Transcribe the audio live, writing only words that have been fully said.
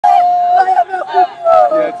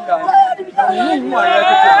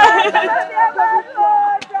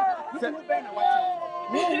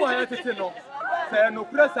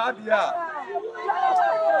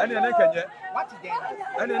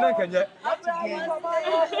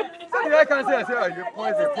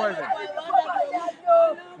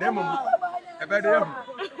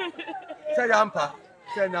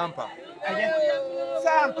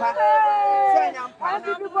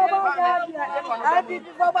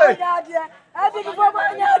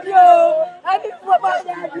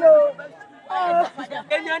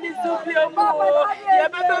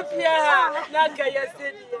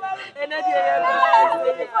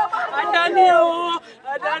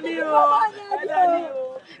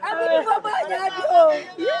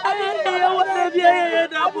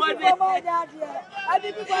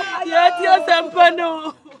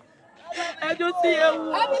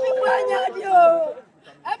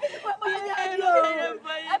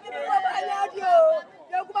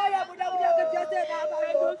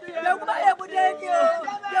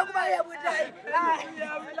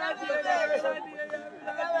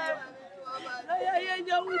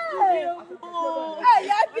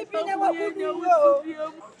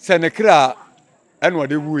Senekra and what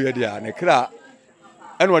the woo dia, Nekra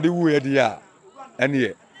and what the woo dia, and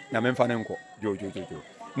ye, Namemfanenko, Jojo.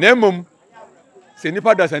 Nemum,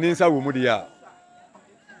 Senipa das an insa wumudia.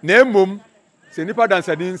 Nemum, Senipa das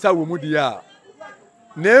an insa wumudia.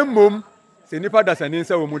 Nemum, Senipa das an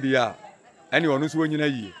insa wumudia. Anyone who's winning a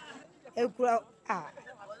year.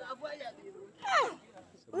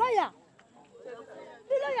 Lawyer,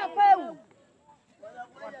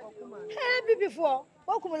 hey, before,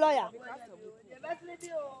 welcome, lawyer.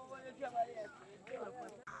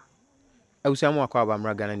 I was someone called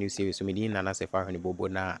Amragana New Series, so Medina and as a far bobo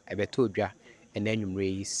na a betodra, and then you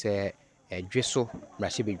raise a drizzle,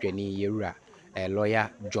 Rashibi Jenny Yura, a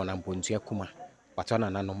lawyer John Kumah, but on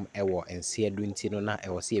an anum ewa and see a doing tinona, I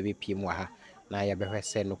was see a VP na ya behe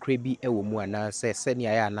se no krebi ewo mu ana se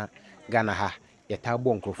senia ya na Ghana ha ye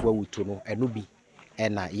tabo nkrofo awuto no enubi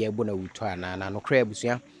na ye bo na wuto ana na no kra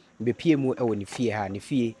abusua bepie mu ewo ne fie ha ne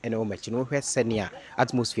fie ene wo machi no hwe senia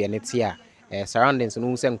atmosphere ne tie a surroundings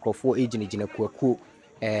no se nkrofo ejinejina kuakuo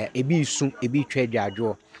ebi isu ebi twa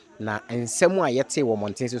adwadwo na ensem a yete wo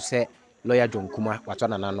monten so se lawyer John Kumah wato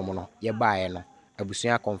na nanom no ye baaye no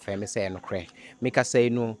abusua confirm say no kra meka say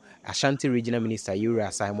no Ashanti Regional Minister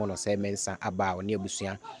Yura Simon say mensa aba oni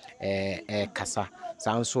abusua kasa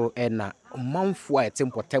sanso na manfo a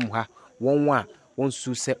etempotem ha wonwa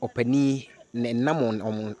wonsu se opani ne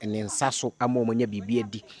namon ne nsaso amomonya bibia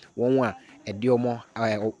di wonwa ede omo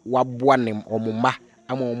waboa nem omumba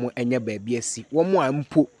amomo enya baabi asi womo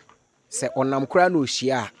ampo se onam kra na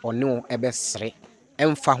ohia one ebesere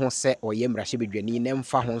emfa ho se oyemra hyebedwani ne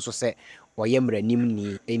emfa ho nso se oyemra nim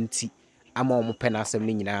ni enti ama omo pena asem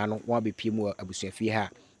ni nyina no wa bepie mu abusuafie ha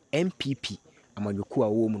NPP amanyoku a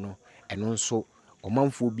wo mu no eno nso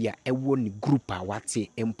omanfo bi a ewo ni group a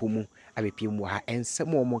wate empomu abepie mu ha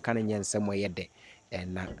ensem omo kan nya ensem oyede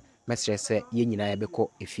na mesre se ye nyina ya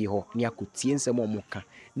beko efie ho ni akotie ensem omo ka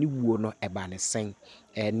ni wuo no eba ne sen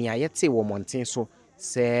ni ayete wo monten so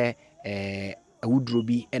se awudro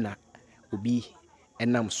bi na obi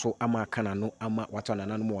enam so ama kana no ama wato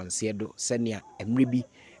nananum wonse do senia emre bi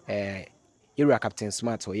Ira Captain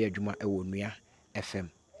Smart or ye adwuma ewo Nua FM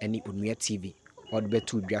eni Onua TV od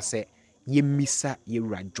betu dwa se ye misa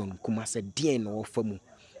Ira John Kumah se den no famu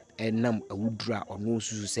enam awudra ono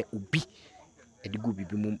susu se obi edigu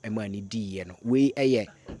bibi mum ema ni di ye no we eye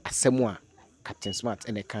asemu a Captain Smart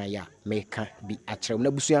ene kan ya meka bi akyerem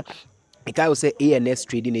na busua ika yo se ANS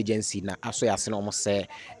Trading Agency na aso ya se no mo se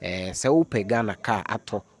se upe Ghana car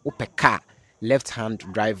ato upe car left hand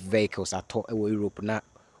drive vehicles ato ewo Europe na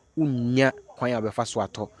unya kwan abefa so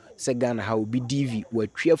ato se Ghana ha obi DV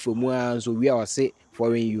watwa from anzo we are say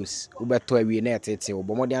foreign use ubeto awie na etete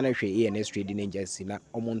obomode ana hwe ANS Trading Agency na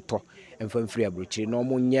omonto emfamfiri abrochiri na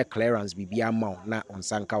omonye clearance bibia ma na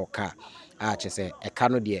onsanka oka a chese eka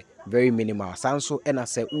no de very minimal sanso ena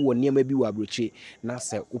se uwo niam bi wa abrochiri na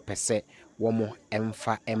se upese womo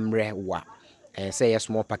emfa emre wa say a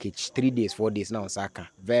small package 3 days 4 days now Osaka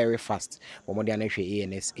very fast omode ana hwe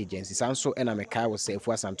ANS Agency sanso ena meka wo se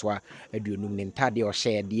fu asantoa aduonum ne ntade o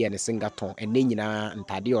share de ne singaton ene nyina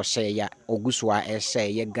ntade o share ya ogusua e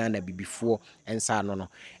share ye Ghana bibifo ensa no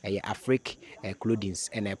eye Afrique clothings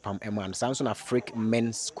ene pam eman sanso na Afrique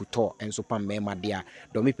men's couture enso pam mema dia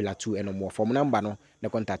domi pilatu eno mo form number no ne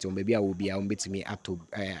contact on baby a wo bia on betimi ato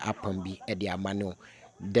apam bi e de amane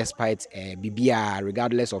despite bibia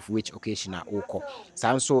regardless of which occasion oko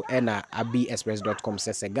sanso na abexpress.com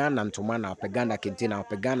says Ghana ntoma na pegana kente na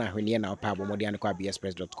pegana hwene na pa bomode an ko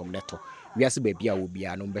abexpress.com leto wiase ba bia wo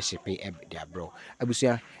bia no be shepe dia bro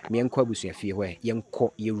abusua me enko abusua fie ho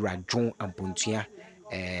yenko yewradwon ampontua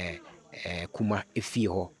kuma efie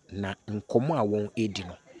ho na nkomo a won edi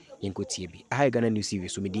no yenko tie bi Ghana News TV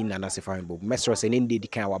so medin na sefa bob mesro se ne ndedi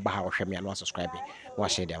kan wa ba ha hwe me no subscribe no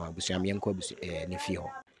share dia abusua me enko abusua ne fie ho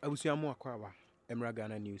abusua mo akwa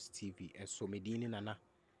Ghana News TV so medin na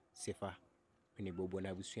sefa ne bobo na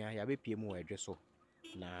abusua ya be pie mu edwe so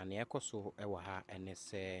na ne ekoso e wa ha ene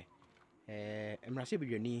se emrahye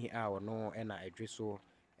bidwani a ono na edwe so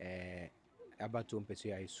abato mpeso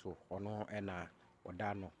ya iso ono na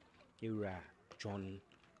oda no Our John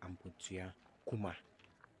Kumah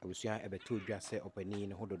abusua ebeto dwa se opani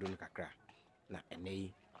ne hododo no kakra na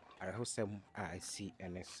enei arehosem a asi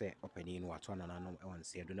ene se opani no wato nananom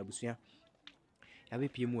ewanse do na abusua ya be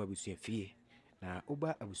pie mu abusua fie na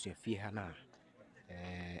oba abusua fie ha na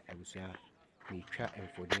abusua ni twa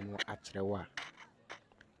enfodi no atrewa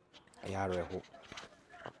ayareho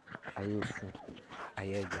ayesu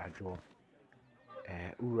ayedwadwo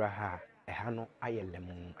ura ha eha no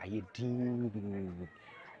ayelem ayedin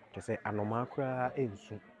tese anoma kra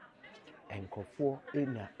ensu enkofo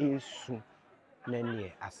ena esu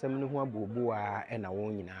nanie asem no ho abobo a ena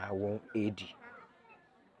won nyina won edi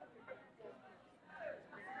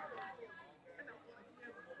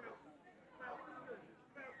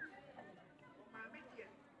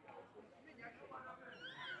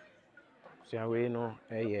siawe no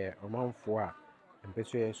omanfo a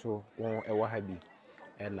mpeso so won ewa ha bi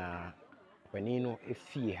ena pani no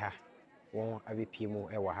efie ha won abepie mu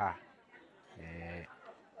ewa ha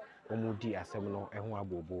omudi asem no eho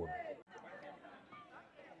abobo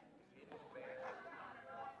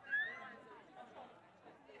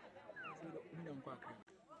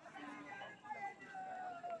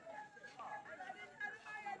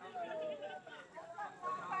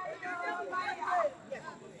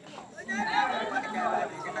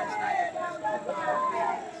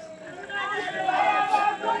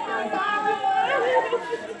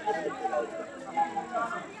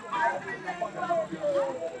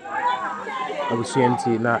abusuanti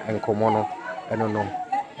na enkomo no eno no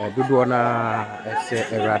dodo na ese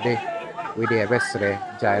erade we dey ebesre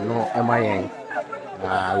jai no emayen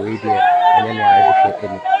na we dey enye ne ayehwe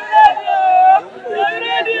eni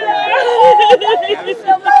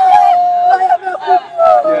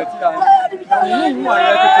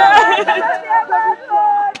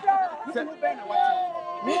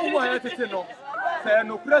say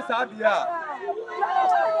no press adia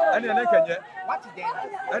and then kenye what again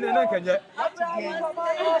and then kenye what again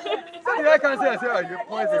say I can say you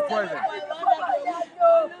poison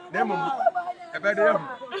name ebede yahu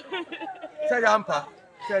say yampa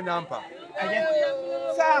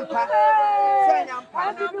Sampa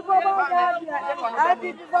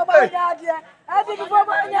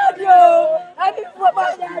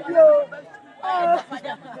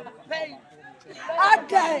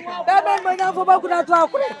okay, that man for Bakuna to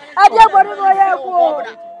Akure. I didn't want to know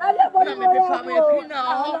you. I didn't want to know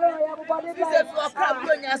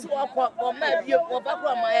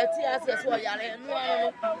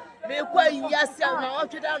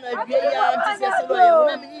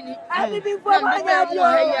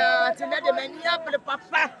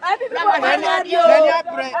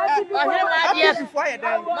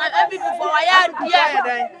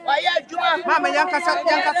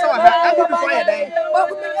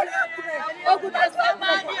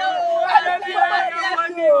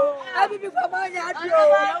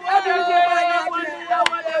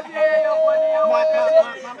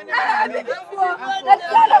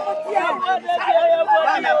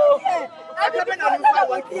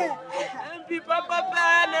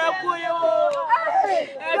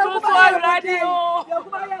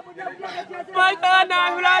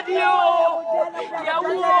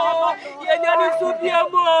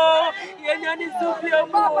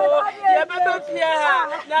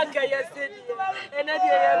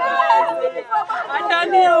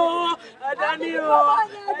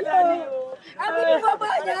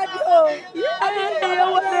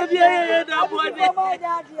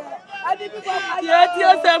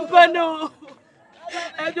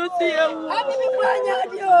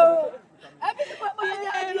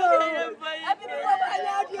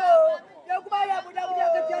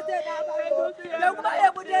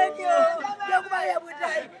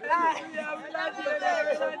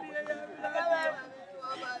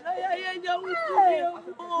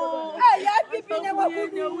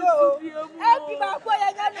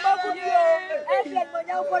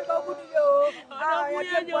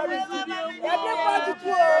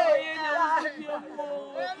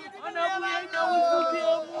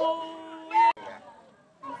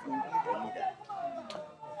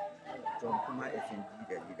John Kumah is indeed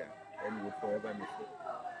a leader and will forever miss him.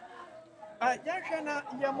 Yashana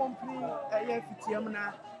Yamompri,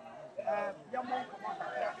 Yafitiamna, Yamon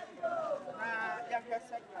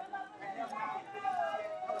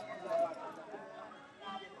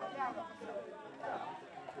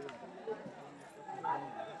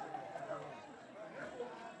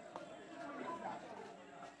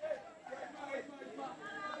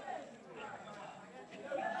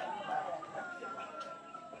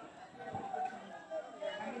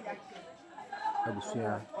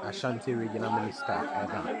Ashanti Regional Minister.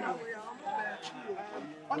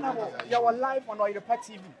 Honorable, you are live on Oil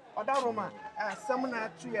TV. Oda Roma,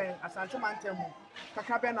 Samana Tuye, Asancho Mantemu,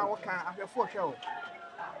 Kakabena Waka, I have 4 show.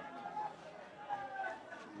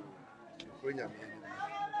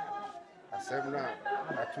 Asemna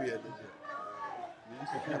atuye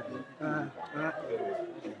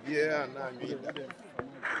yeah, na me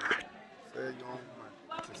say young man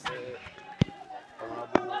to say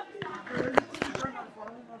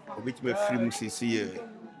which me free musisi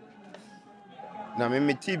na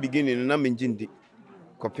me ti beginning na me njindi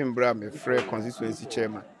kopim bra me free constituency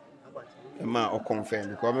chairman ma o confirm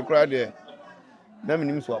because me kra there na me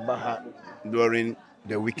nim so aba during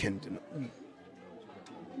the weekend no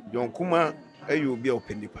John Kumah ayo bi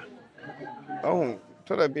open nipa oh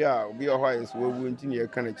to da bia obi o hwa is wawu ntini e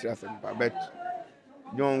kan kira se nipa but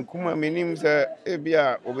John Kumah me nim say e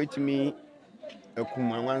bia obetimi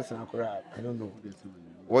akuma wansa akora I don't know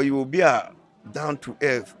what you be down to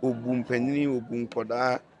earth obum panini obum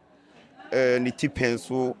koda ni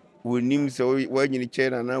tipenso wonim se wo nyini che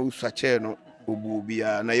na uswa che no obu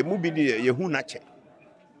bia na ye mu bi ye hu na che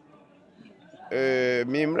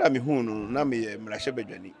me mra me hu no na me mra hye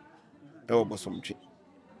badwani e obosomtwe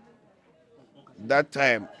that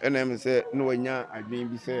time enem say no wanya adwen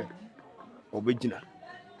bi say obegina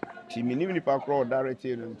ti minim ni pa kro direct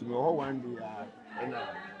no ntimi ho one day na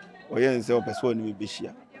oyen say person ni be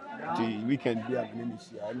hia ti weekend bi abene ni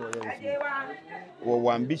hia na oyen say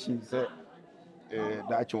wo ambition say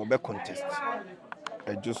that you be contest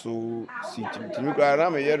Ejisu see timi kra na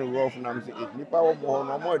me ye no rough na me say nipa wo mo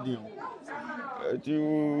no mo di to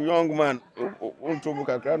young man unto mu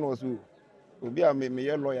kakra no so obi a me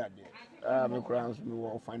ye lawyer there me kra nso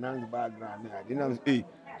me finance background na dey na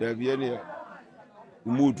there be any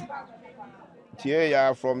mood tie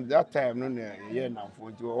ya from that time no na ye na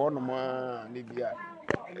for ti wo no ma ni bia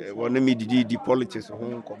won me di politics ho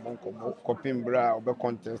komo kopim bra obe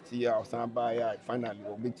contest here o san ba ya finally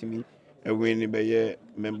obetimi win be ye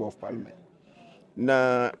member of parliament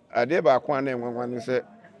na ade ba kwa na enwanwan se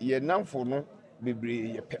ye namfo no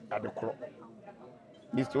bebre ye pe adekro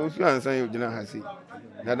Mr. Osu ansan yo gina ha sei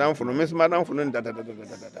na damfo no mes madamfo no da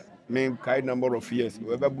me kai number of years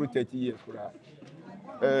we be bru 30 years kura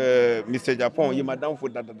Mr. Japan ye madamfo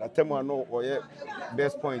da temo no oye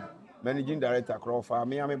best point managing director kro fa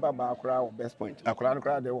me am baba kura best point akura no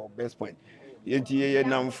kura dey best point ye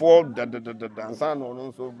namfo da ansan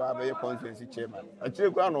no so ba be conference chairman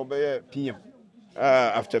akire kura no be PM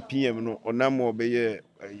after PM no onamo be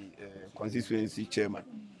constituency chairman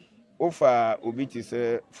Ofa Obiti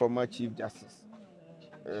say former Chief Justice,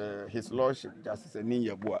 His Lordship Justice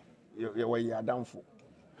Ninyabua, ye adamfo.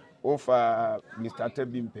 Ofa Mr.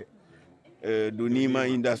 Tebimpe, Donima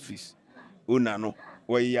Industries, Unano,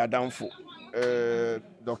 ye adamfo.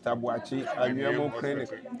 Dr. Boachi, Anyamo Clinic.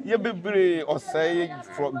 Ye be brave or say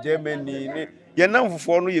from Germany. Ye now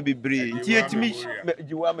for no ye be brave. Yet me,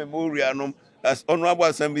 you are memorial as Honorable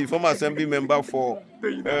Assembly, former Assembly member for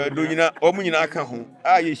Doina Omunina Kahu.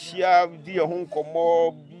 Ye share dear home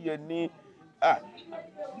commo be any.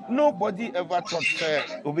 Nobody ever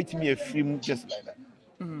thought of me a film just like that.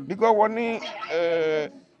 Because one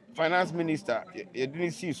finance minister, you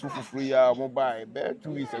didn't see Sufu free mobile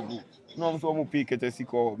 2 weeks ago. No, so mo pick at a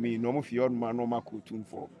sick of me, no more fion man, no more cartoon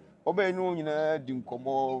for. Obey no, you know, dim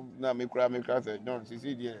commo, na me cry, don't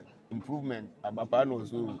see the improvement. Abapano,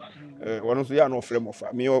 so one of the no frame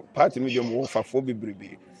of me or party medium offer for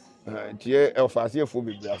baby. Dear Elfasia for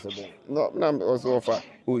baby, no, also offer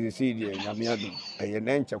who you see the Yamiadu, a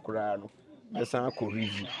Yancha Kurano, the Sanko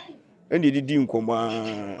review. And he didn't come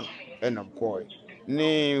and I'm coy.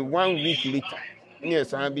 Nay, 1 week later.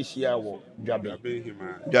 Yes, I be here.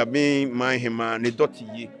 Jabe my hima ne doti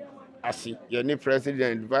ye. Asi, your new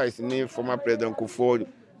president, vice, new former president Kufo,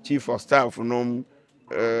 chief of staff, no,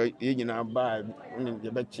 you by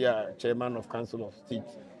the chairman of council of state,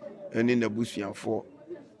 and in the bush and four.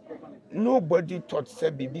 Nobody thought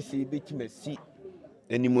said BBC bit me see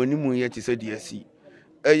any money yet is a DSC.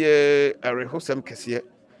 I rehearse some case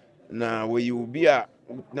now where you be a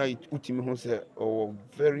now it ultimately was a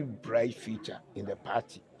very bright feature in the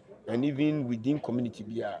party. and even within community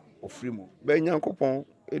be a ofrimo be nyankopon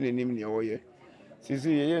enenim ne oye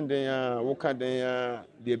sisi ye den ya wo ka den ya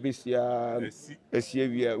de besia esia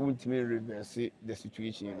wi a untimi reverse the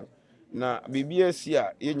situation no na bibia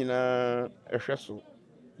esia ye nyina ehwe so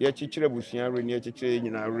ye chichire busua re ne chichire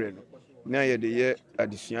nyina re no na ye de ye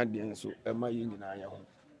adesua de nso ema ye nyina ya ho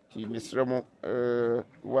ti misremo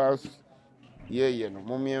was ye no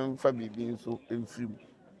momien fa bibi nso emfrim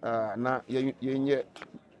na ye nye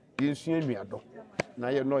yensua nuado na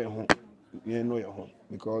ye no ye ho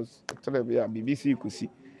because telebia BBC kusi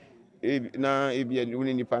na ebia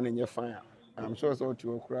ni nipa na nye fan I'm sure so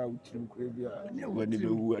to okra utim kra bia wani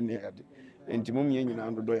bewu ani ade enti momien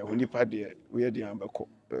nyina ndo do ye ho nipa de we de ambako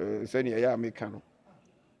se ne ya ameka no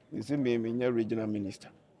isi me nya regional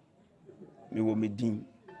minister me wo medin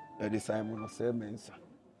the Simon say mensa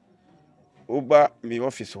oba me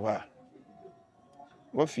office wa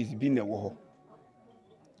office bi na wo ho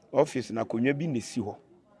office na konwa bi na si ho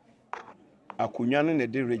akonwa no na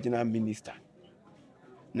de regional minister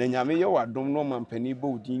na nyame ye wadom no mampani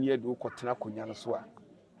bo udin ye de ukotena konwa no so a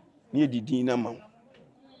ne didin na ma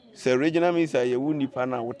se regional minister ye wu nipa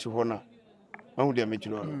na wote ho na ahu de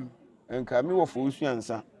mechiro enka me wo fo usu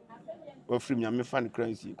ansa ofrim nyame fan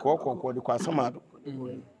currency ko de kwa samado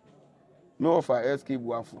me wo fa SK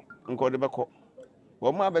buafo nko de beko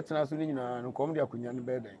wo ma betena so ni nyina no kom de akonwa no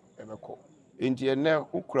be den e beko enti ene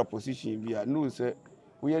ukura position bi a no say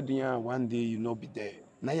we are there one day you no be there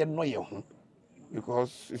na ye no ye ho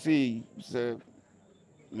because you see say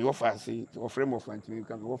me wo fa say o frame of antimi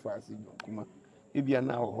kan wo fa say John Kumah e bia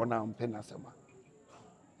na ho na mpe na sama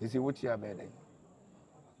you see what you are be den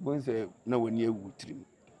bon say na woni ewu trim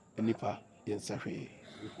enipa ye nsahwe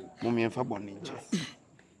mo me fa bonni nche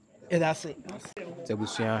That's it.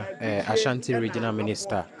 Tabusua Ashanti Regional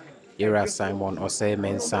Minister Era Simon Osei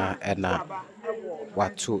Mensa na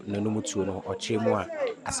watu nanumutuo no ochemu a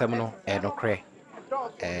asem no nokre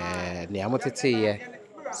ne amotete ye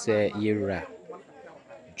se Yera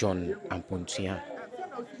John Ampontua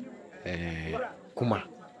Kumah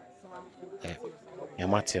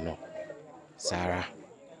yamate no Sara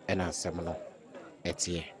na asem no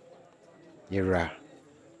etie Yera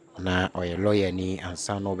na oye lawyer ni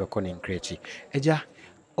ansa no obekọ ne nkrechi eja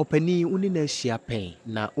opani uni na ehia pen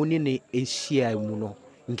na uni ne ehia mu no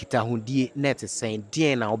nkita hodie net sen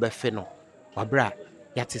den na obefe no wabra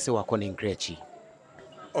yate se wakọ ne nkrechi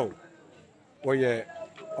oye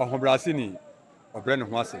ohobrase ni obre ne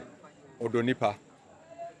ho ase odonipa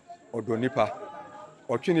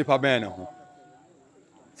otwe nipa ben ne ho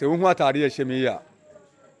se wo hu atade ehemi ya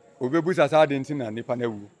obebu sasa de ntina nipa na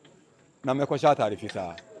wu na mekọ sha atade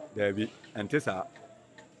fita Dabi entesa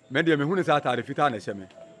me de me hunu se atade fita na hyeme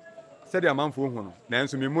se de amanfo hu no na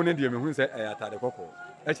enso me mu ne de me hunu se atade kokko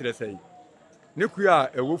e kire sei ne kua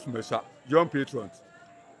ewo fumesa John Patrons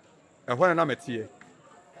ehwana na metie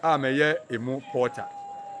a meye emu porter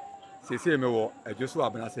sese me wo Ejisu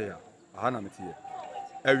abena se ya aha na metie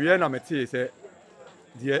ewie na metie se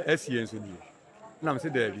de asie enso ni na me se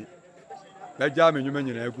dabi la ja me nyuma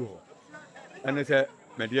nyina egu ho ene se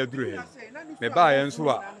me de aduru he me ba ye nso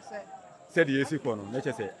a se de yesi ko no na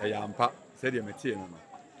che se eyampa se de metie no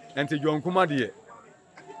enti John Kumah de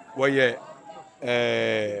woye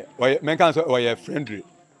men kan so woye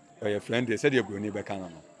friendly se de broni be kan no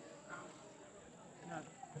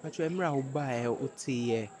Pacho emra ho ba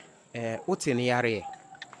otie ne yare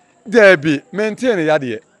Debi maintain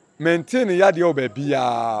yade o ba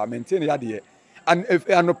bia maintain yade and if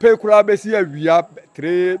anope kura be si awia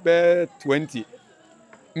 3:20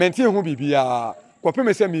 maintain hu bibia kope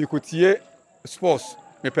me se mi kotie sports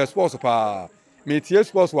me pe sports pa me tie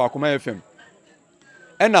sports wa Kumah FM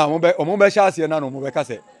ena omo be sha ase na no mo be ka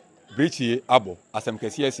se breachie abo asem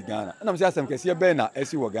kese esi Ghana na me se asem kese be na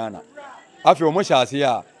esi wo Ghana afi omo sha ase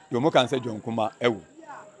ya yo mo kan se John Kumah ewu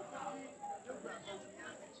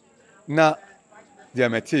na de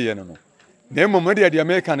metie ye no na emom de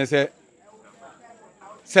America ne se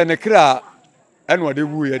ne kra eno de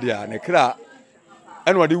wu ye de a ne kra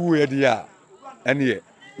eno de wu ye de a ene ye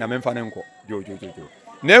na memfa ne nko jojo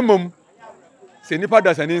na emom se nipa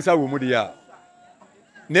da sani nsa wo mu de a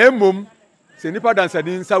na emom se nipa da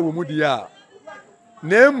sani nsa wo mu de a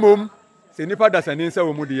na emom se nipa da sani nsa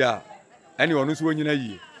wo mu de a ene ono so nyina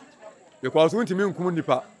yi because untimi nkum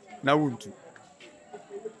nipa na wuntu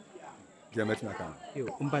yo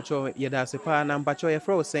mpacho yeda sepa na mpacho ye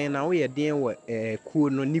fro sen na wo ye den wo kuo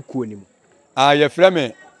no ni kuo ni mu ye frɛ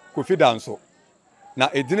me Kofi Danso na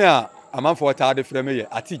edine a amanfo ta de frɛ me ye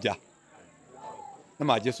Atija na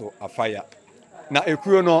maje so afaya na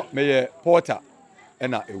ekuo no me ye Porter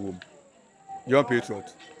na ewom John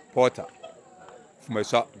Patriots Porter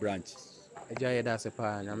Kumasa branch. Eja yɛda ase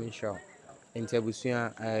paa nyame nhyɛ wo. Nti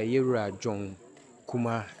abusua yɛwura John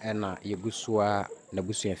Kumah ɛna yɛgusua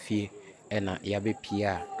n'abusua fie ɛna yɛabɛpie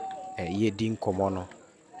a yɛdi nkɔmmɔ no.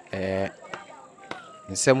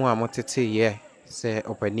 Nsɛm a motete yɛ sɛ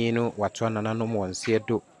ɔpanin no watoa nananom wɔ nseɛ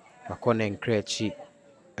do wakɔ ne nkra akyi.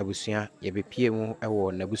 Abusua yɛbɛpie mu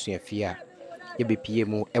ɛwɔ n'abusua fie a yɛbɛpie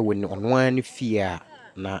mu ɛwɔ ne ɔno ara ne fie a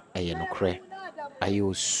na ɛyɛ nokorɛ ayɛ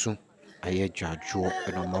osu ayɛ dwadwoɔ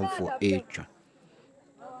ɛna ɔmanfoɔ ɛretwa.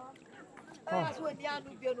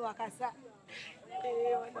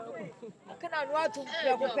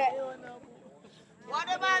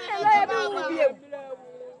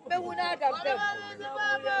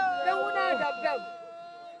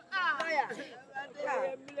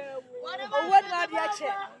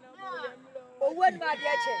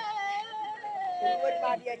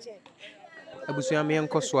 Abusua me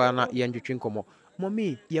enko so na yɛndwetwe nkɔmmɔ.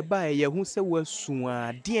 Mommy, yɛbaa yɛhu sɛ wasu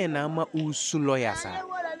a deɛ na ama usu lawyer sa.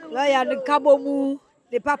 Lawyer no kabomu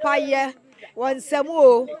the papa ye won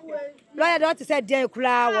semu lawyer don't say deɛ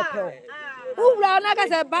kura wo pɛ. Wura na ka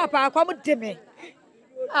sɛ papa kom de me.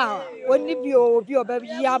 Oni bi oba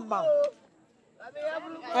yi ama.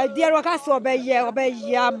 Deɛ waka so oba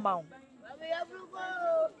yi ama.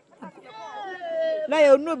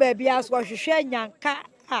 Lawyer no ba bia so hwehwɛ nyanka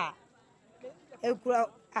ekura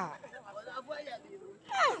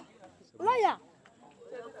lawyer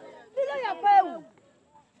pa.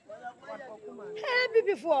 Hey,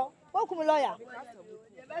 before, welcome lawyer.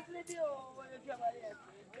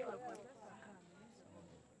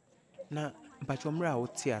 Na mpachomra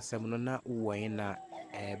oti asem no na wo na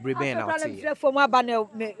breben na oti. Frɛ fom aba na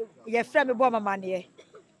ye frɛ me bo mama ne.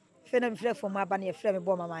 Frɛ na me frɛ fom aba na ye frɛ me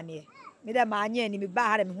bo mama ne. Me da ma anya ni me ba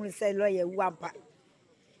ha me hu sɛ lawyer wu ampa.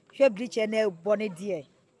 Hwɛ bleacher na bo ne die.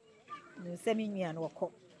 Me sɛ me nua no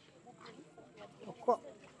kɔ.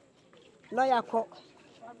 Lawyer kɔ.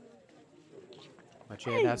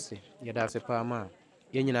 Macho yɛda ase paa ma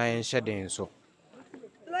yɛn nyinaa yɛnhyɛ den so.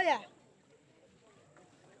 Lawyer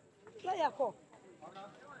kɔ.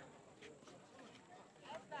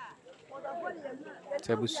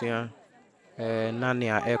 Abusua nane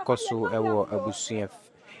a ɛkɔ so ɛwɔ abusua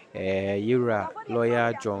yɛwura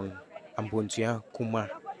lawyer John Kumah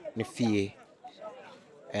ne fie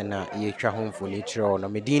ɛna yɛtwa ho mfoni kyerɛ no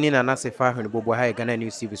medin ni na nasefa hwene bobo ha Ghana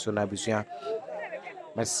News TV so na abusua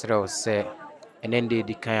mesrɛ sɛ enende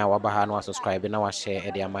di kan a waba ha no subscribe na wa share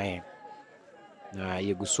e de amaye na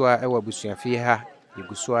yegusua ɛwɔ abusua fie ha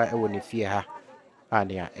yegusua ɛwɔ ne fie ha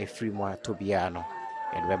ania efiri mu atobia no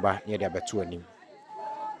ɛbɛba ne de abeto anim.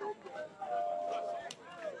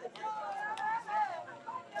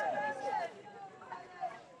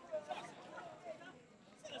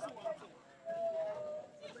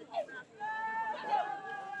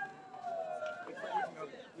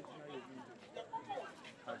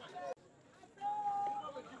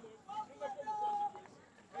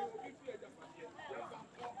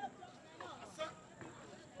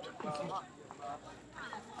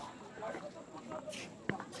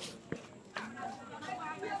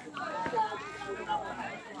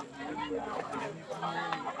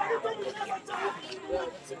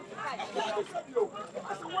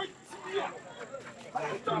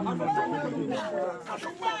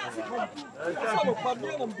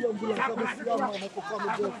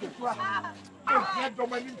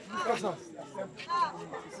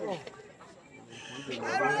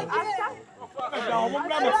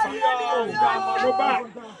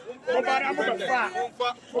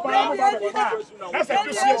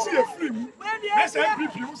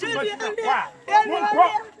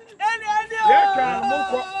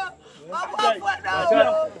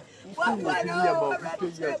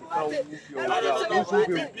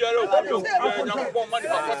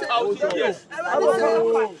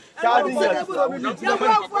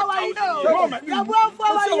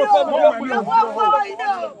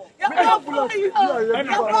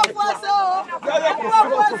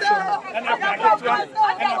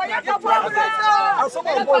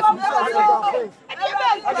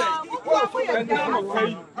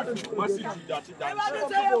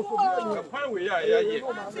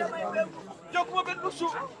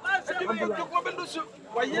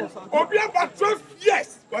 Obi about 12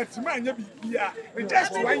 years. But man, you be here.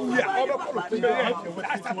 Just 1 year. Over for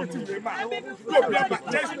that's happening to man. Obi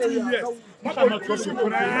about just 2 years. What am I close to?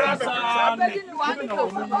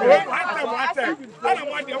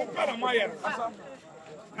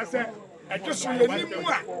 I said, I just saw you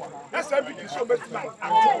anymore. That's everything so much man.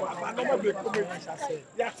 I don't want to come.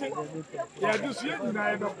 Yeah, just you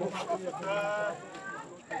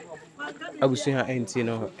Abusua enti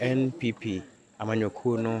no NPP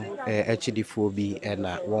amanyokuo no echidifuo bi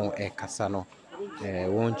na won kasa no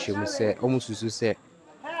won chemu se omususu se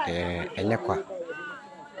enye kwa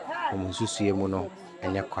omususu emu no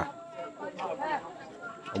enye kwa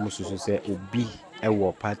omususu se obi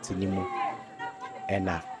ewo party ni mu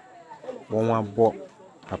na won wabo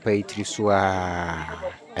papa itiri so a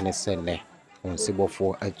ene se ne on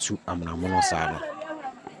sibofo atu amnamono sa no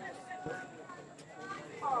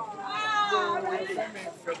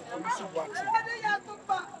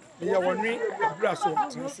Yeah, one week, brass of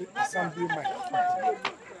assembly man.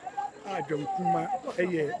 I don't come a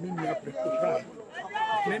year, me up with the crowd.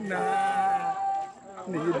 Then,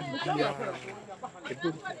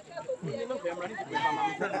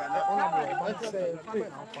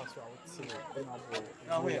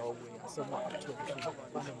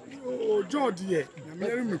 oh, John, dear, I'm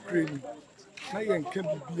very McCraney. I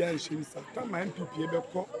can't be a shame. Sometimes my NPP ever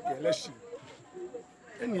call election.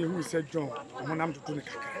 And who said John, when I'm to do the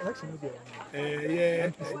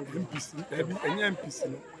NPC,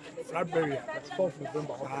 NPC, flat barrier, that's 4th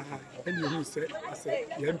November. And who said, I said,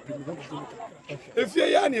 the MP, if you're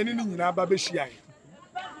young and in Ababeshi,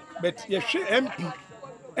 but you share MP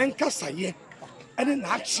and Cassaye, and an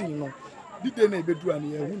action, did they never do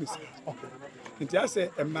any who okay. And I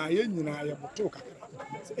say, and my union, I have a talk.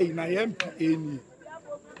 Say, my MP,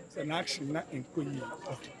 it's an action not in Queen.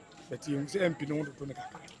 But you say MP no to make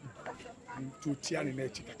to tiani na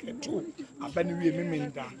chika to abani we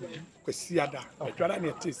memenda kwesiada atwara na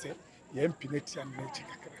ete se ye MP na tiani na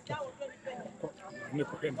chika ne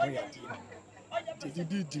ko ken no ya ti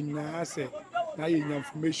di na se na ye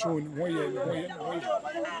information wo ye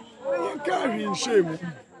carry shame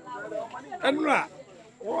enra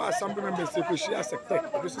o assembly members say ko share sector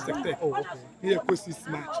this is sector here ko 6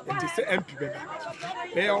 match it is MP beba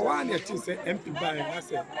e o one it is MP by na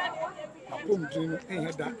say apom drin en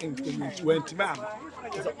heda en komi 20 man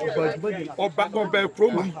oba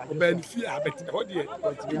kroma oba nfi abet ho de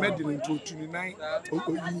e medin into 29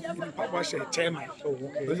 oyi papa share chairman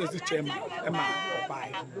this is chairman e ma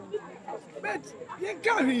oba but ye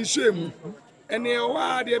carry shame ene o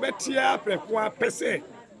wa de betia preko apese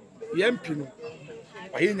ye MP no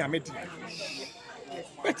why nyame di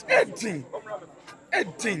but editing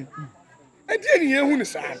ni ehun ni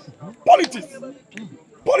sa politics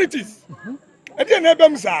editing na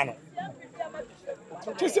bem sa no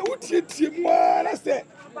che wo tie mu ara se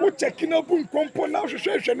wo check na bu nkompo na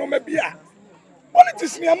hwehwehwe no ma bia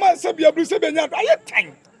politics ni ama se bia bru se benya do aye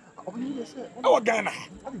tan awo Ghana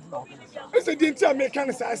ese di nti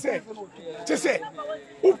American sa se che se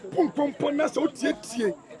wo bu nkompo na se wo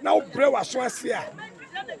tie na wo bre wa so ase a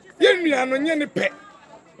ye nua no nye ne pe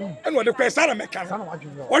eno wo de kwesa na meka no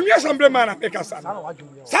onwe assembly man na meka sa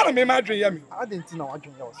no me ma dwen ya me adenti na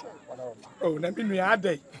wadwen ya o se oh na me nua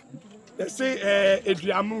adai they say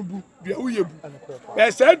eduamu bu dua uye bu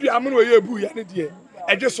they say eduamu no ye bu ya ne de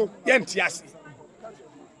edweso ye ntia ase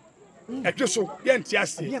edweso ye ntia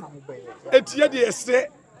ase etie de ese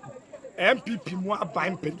MPP mu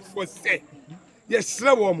aban mpedifo se ye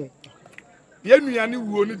sere wo mo ye nua ne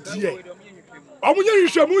wuo ne de omunye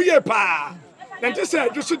hwehwemu ye pa nante se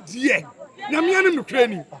adwoso die nyame ne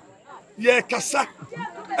nukrani ye kasa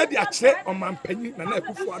e de akye omampanyi na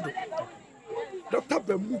akufu ado Dr.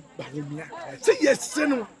 Bemu Baromia say yes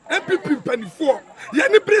no MPP mpanifo ye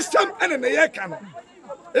ne brisam ene na ye ka no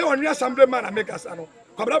e onwe assembly man na make asa no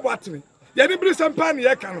kwabra boatene ye ne brisam pan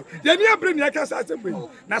ye ka no ye ne abre ne ka sa assembly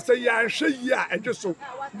na say ya hwe yi a adwoso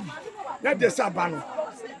na de saba no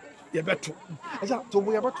ye beto esa to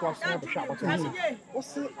wo ye beto aso be hwa beto wo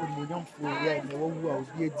se omonyamfo ye ne wo wu a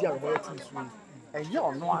obi edi a wo yeti so enye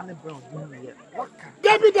ono ane bra obi ye waka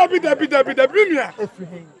dabi nua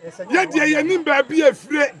ye de ye nim ba bi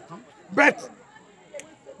afire bet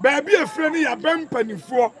ba bi afire ne ya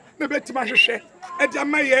bampanifo na betima hwehwe e de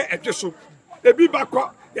ama ye edweso ebi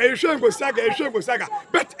bakọ ye hwe ngosaga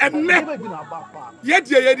bet enne ye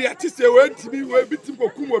de atise we ntimi we bitim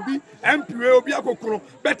kokum obi MP we obi akokoro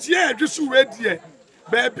bet ye edweso we de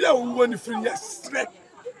ba bi a wo ni firi ye sre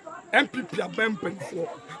MPP abampanifo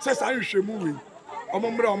se sa hwehwemu we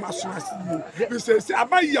omomre o maso asiye bi se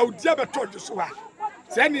abayi a odi abeto dweso ha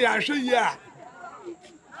se ne ya hwe yi a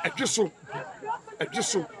edweso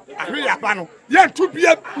ahwe ya ba no ye ntu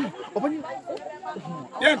bia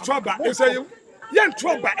ye ntu aba ese ye ntu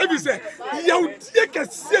aba e bi se ya odi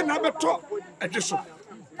kase na beto edweso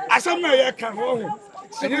asam na ye kan ho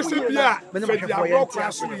enye se bia fe dia block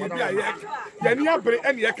aso ye bia ye ni abre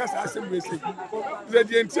ene ye kasa asem we se ze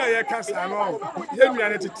die nti ye kasa no ye nua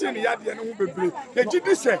ne tete ne yade ne ho bebre ye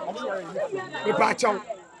gidi se me ba chaw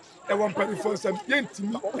e won panifo sam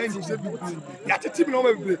yentimi enje bi ya tetimi no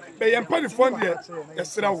ma bi be ye panifo de ye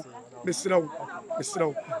srawo mesrawo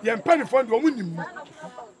ye panifo de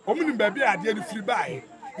omunim ba bi ade no firi bae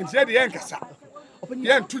nti ye de ye nkasa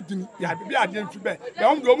ye ntu dini ya bi ade no firi bae be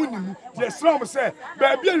omunim ye srawo se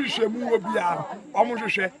ba bi ahwehwemu obi a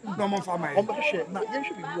omuhwehwe na omfa mai omuhwehwe na ye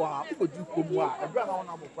hwe bi bo a odu komu a ebra na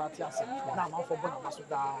wona mo kwati ase na amafo bo na so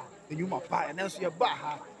da enyuma pa e na so ye ba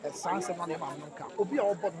ha sanse na ma nka obi a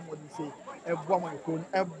obo no mo di se eboa mo ekro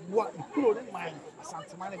eboa ikuro ni man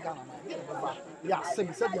asantema ne Ghana na ba ya se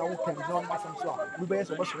bi se dia wo kan no ma sam so a we be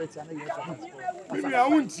so bo so retia na ye so mi a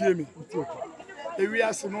wontie mi ewi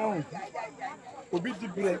ase no obi di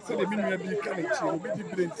bre se de minua bi ka na chi obi di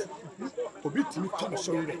bre nti obi timi to no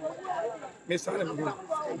so re me sare me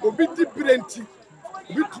obi di bre nti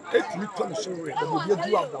obi timi to no so re obi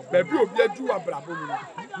adu abra ba bi obi adu abra bo mi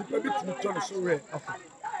ni obi timi to no so re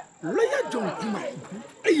Lawyer John Kumah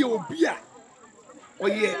eye obi a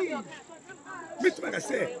oye mituma ka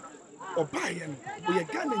say obaye no oye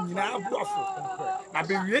Ghana nyina aboafo na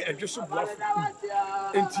be wie Ejisu boafo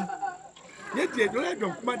enti ye die Lawyer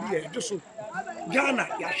John Kumah die Ejisu Ghana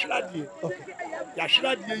ya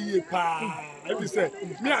hwradie ye pa ebi say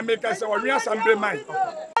me America say we assembly man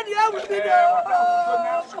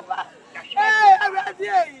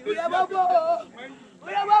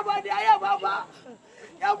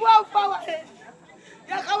Ya boa power.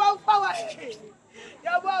 Ya kawa power.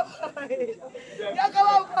 Ya boa. Ya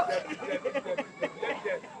kawa power.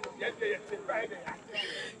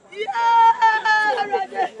 Ya.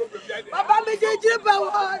 Papa me jeje ba wo.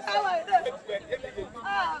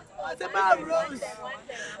 Ah, the man rose. Me.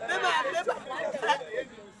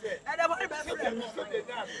 And I want to be.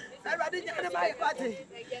 I rather than my party.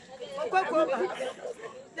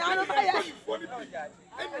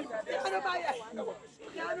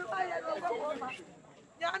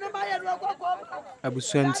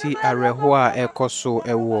 Abusuanti areho a ekoso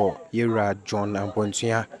ewo yera John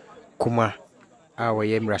Kumah a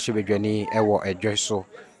woye mrashibedwani ewo Ejisu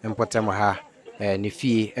mpotem ha ne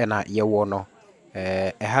fie na yewo no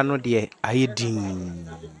ha no de ayedin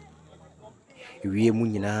wie mu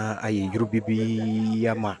nyina aye yurubibi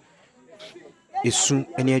ama esu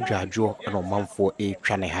ene adwadwo na omanfo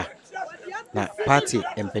etwane ha na party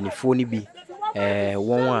empanifo ni bi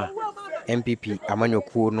won a NPP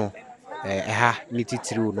amanyokuo no ha ni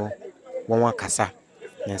titiriu no won akasa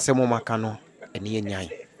na nsemo maka no ene enyan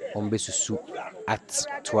ombesusu at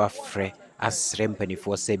to afre asre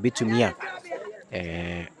empanifo se betumi a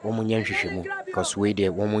won nyan hwehwemu because we dey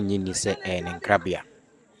won nyi ni se ne nkrabia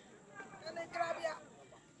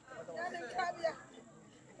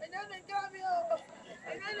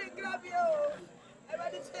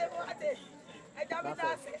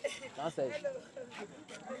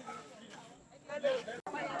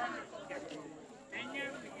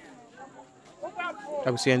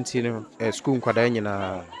Abusianti no school nkwada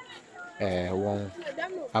nyina won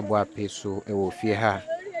abua peso ewo fie ha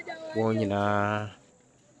won nyina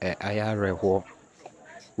ayareho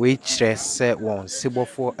we kire se won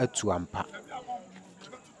sebofo atu ampa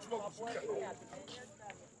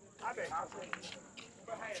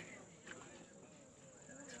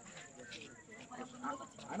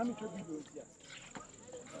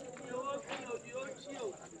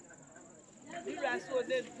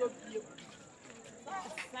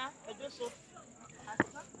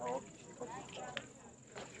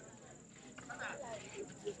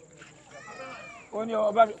Oni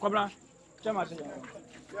oba kwabra chama se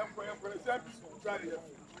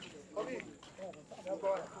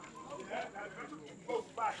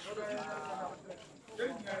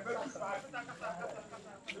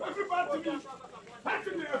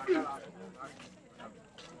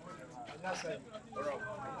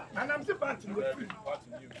and I'm still batting with free.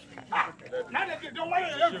 Now they don't want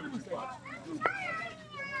to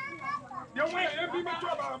you want to be my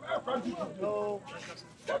job. No.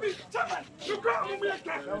 You can't make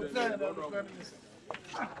that.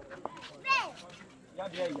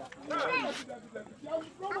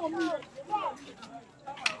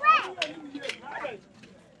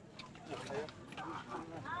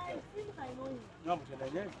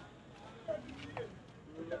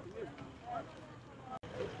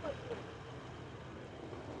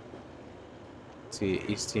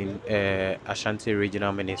 to Eastern Ashanti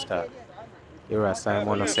Regional Minister Ira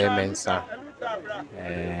Simon Osemensa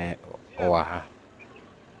Oaha.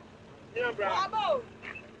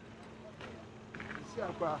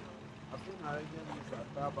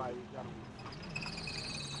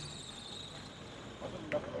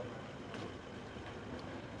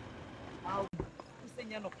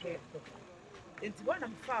 Enti wana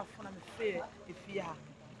mfafo na mfe efia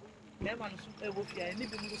me man so e wo fia ni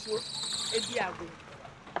bi mu so e di ago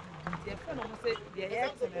de fa no say de ye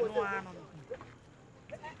tene no ano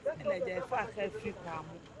no na je fa ka free kwa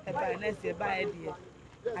mo e ba na se ba e de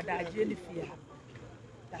adaje ni fia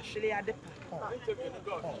da hwele ade pa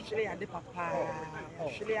hwele ade papa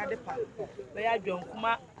hwele ade pa be ya John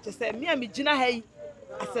Kumah te say me am gina ha yi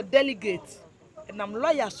as a delegate and I'm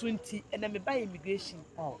lawyer Swinty and I'm by immigration.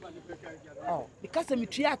 Because I'm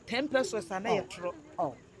 10 pesos and I tro.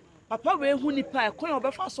 Papa we who ni pa ko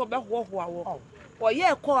obe fa so be ho ho or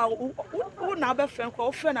ye call who na be friend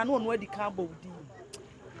ko friend na no no di kan bo di.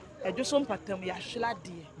 E jo so mpatam ya hwela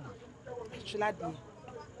de. Hwela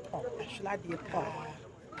pa.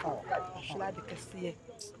 Hwela de kase.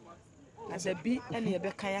 As a bi and ye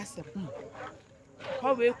be kan asem.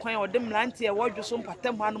 How we kwan o dem lanti e wodwo so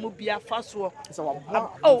mpatam ha no mu bia fa so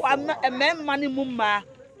I'm a man money mumma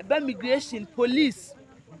e immigration police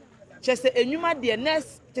chese enwuma de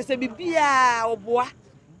nurse chese bibia oboa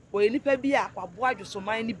o enipa bia waboa dwo so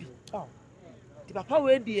man ni bi di papa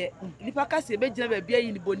we de nipa ka se be gina ba bia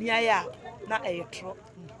yi ni boni aya na eyetro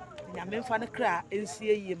nyame mfa ne kra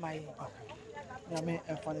ensie yi mai nyame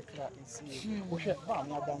mfa ne kra ensie wo hwe ba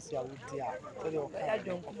mo dance ya wudi a ya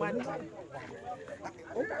John Kumah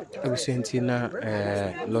Ebusentina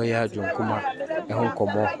lawyer John Kumah ehon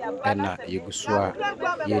komo na yegusua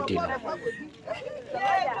yedi no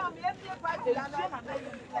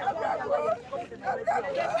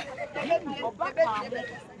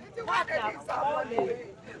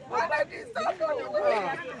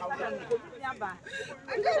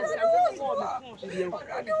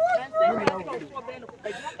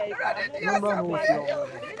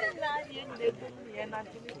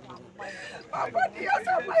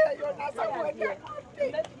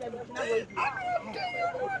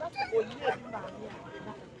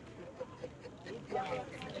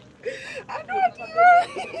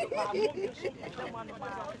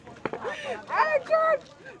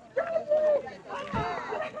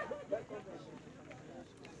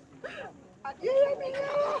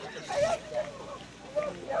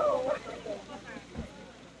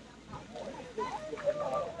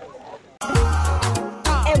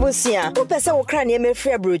Ebusia, who pesa wo kra ne me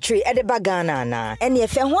free brochure e de bagana na. Ene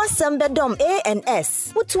efe ho asem bedom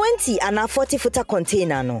ANS. Wo 20 ana 40 footer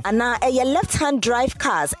container no. Ana eye left hand drive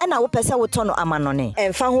cars ena wo pesa wo tono amanone.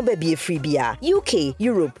 Emfa ho ba bi free bia. UK,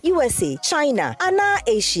 Europe, USA, China, ana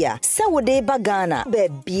Asia. Se wo de bagana ba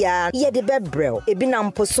bia ye de bebrel. Ebi na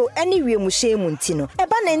mposo ene wie mu hye mu ntino.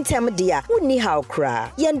 Eba ne ntem dia, woni how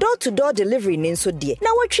kra. Ye door to door delivery ne nso de. Na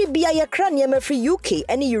wotwe bia ye kra ne me free UK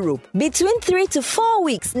ene Europe. Between 3 to 4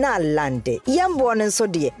 weeks na lande yambo nso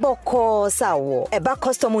de boko sawo eba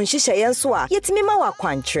custom nhihye yenso a yetimi ma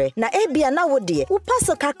wakwantre na ebia na wo de wo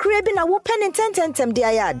paso kakra bi na wo pen tentem de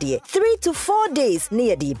ayade 3 to 4 days ne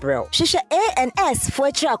ye de brel hihye ANS fo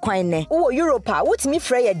akira kwan ne wo Europe a wotimi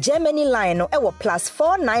frɛ ye Germany line no ewo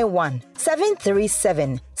 +491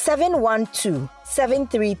 737 712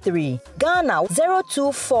 733 Ghana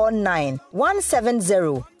 0249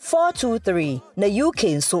 170 423 na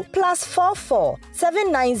UK so +44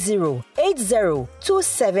 790 80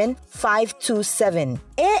 27 527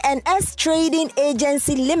 ANS Trading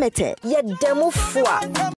Agency Limited yedemu fua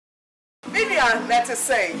Vivian let's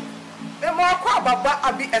say the more kwababa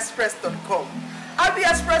abiexpress.com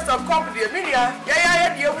abiexpress.com the media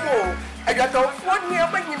ya wo I got a phone near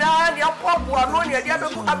Bagina, the Apobu, Anonia, the other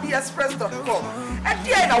abiexpress.com. And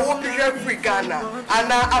then I want to free Ghana,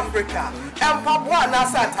 and Africa, and Papua, and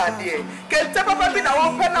Saturday. Can tell Papa be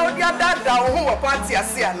our pen out the other down who are party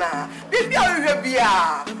as Siana. Maybe I will be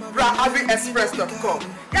abiexpress.com.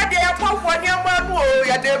 Yadia Papua, Yamano,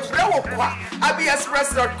 Yadia Brewa,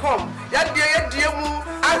 abiexpress.com. Yadia Diamu,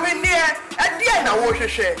 I mean, and then I wash a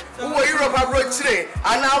share. Who are Europe abroad today,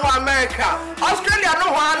 and now America, Australia,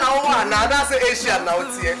 no one. Now that's Asia now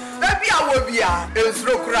here. Maybe I will be in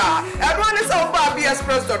Srokra. Everyone is on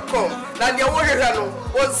abiexpress.com. Now the one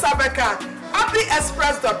was Sabeka.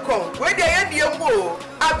 abiexpress.com. Where they end your mo.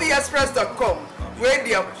 abiexpress.com. Where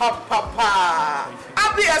they papa.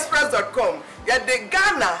 abiexpress.com. Yeah, the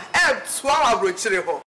Ghana and Swallow Rochero.